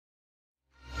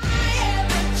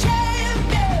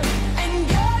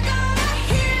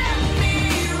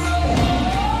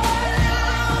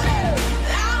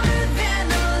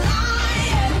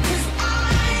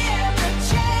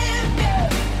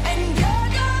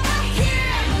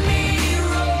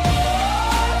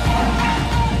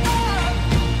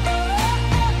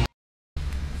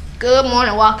Good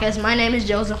morning, Wildcats. My name is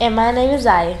Joseph. And my name is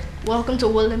Zaya. Welcome to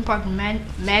Woodland Park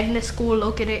Magnet School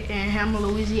located in Hammer,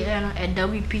 Louisiana at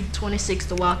WP 26,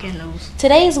 the Wildcat News.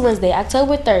 Today is Wednesday,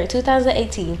 October 3rd,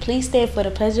 2018. Please stand for the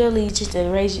Pledge of Allegiance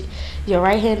and raise your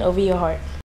right hand over your heart.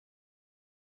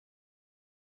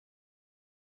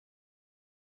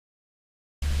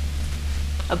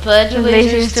 I pledge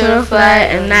allegiance to the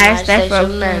flag of the United States of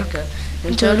America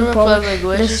and to the republic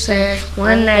which stands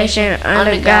one nation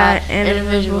under God,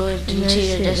 indivisible, and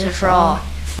justice for all.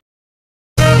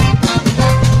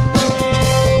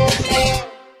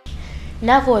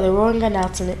 Now for the roaring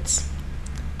announcements.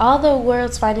 All the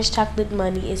world's finest chocolate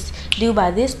money is due by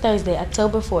this Thursday,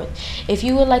 October 4th. If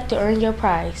you would like to earn your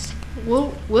prize,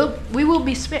 we will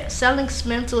be selling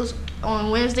Spencer's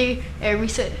on Wednesday at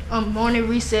morning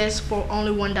recess for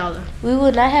only $1. We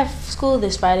will not have school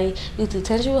this Friday due to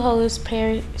Central Holders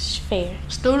Parish Fair.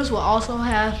 Students will also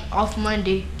have off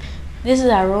Monday. This is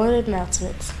our roaring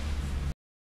announcements.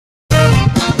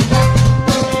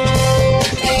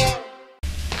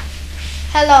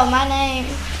 Hello, my name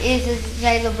is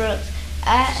Zayla Brooks.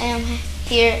 I am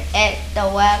here at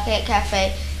the Wildcat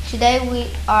Cafe. Today we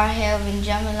are having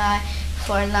jambalaya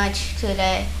for lunch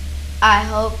today. I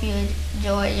hope you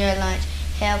enjoy your lunch.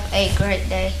 Have a great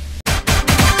day.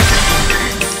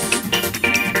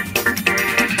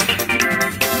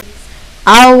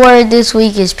 Our word this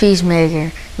week is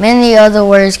peacemaker. Many other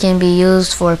words can be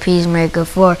used for peacemaker.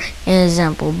 For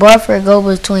example, buffer, go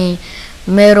between,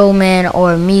 middleman,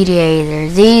 or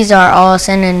mediator. These are all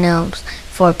synonyms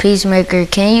for peacemaker.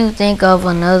 Can you think of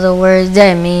another word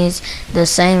that means the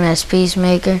same as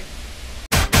peacemaker?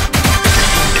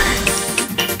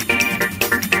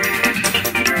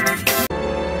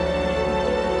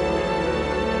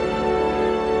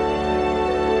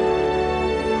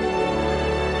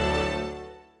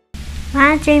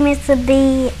 My dream is to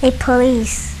be a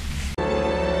police.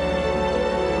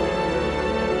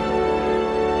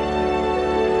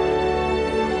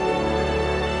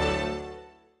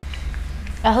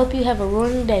 I hope you have a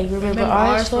roaring day. Remember,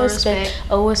 R is for respect,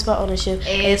 O is for ownership,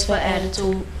 A is for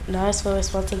attitude, and R is for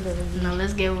responsibility. Now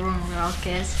let's get rolling,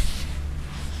 Wildcats.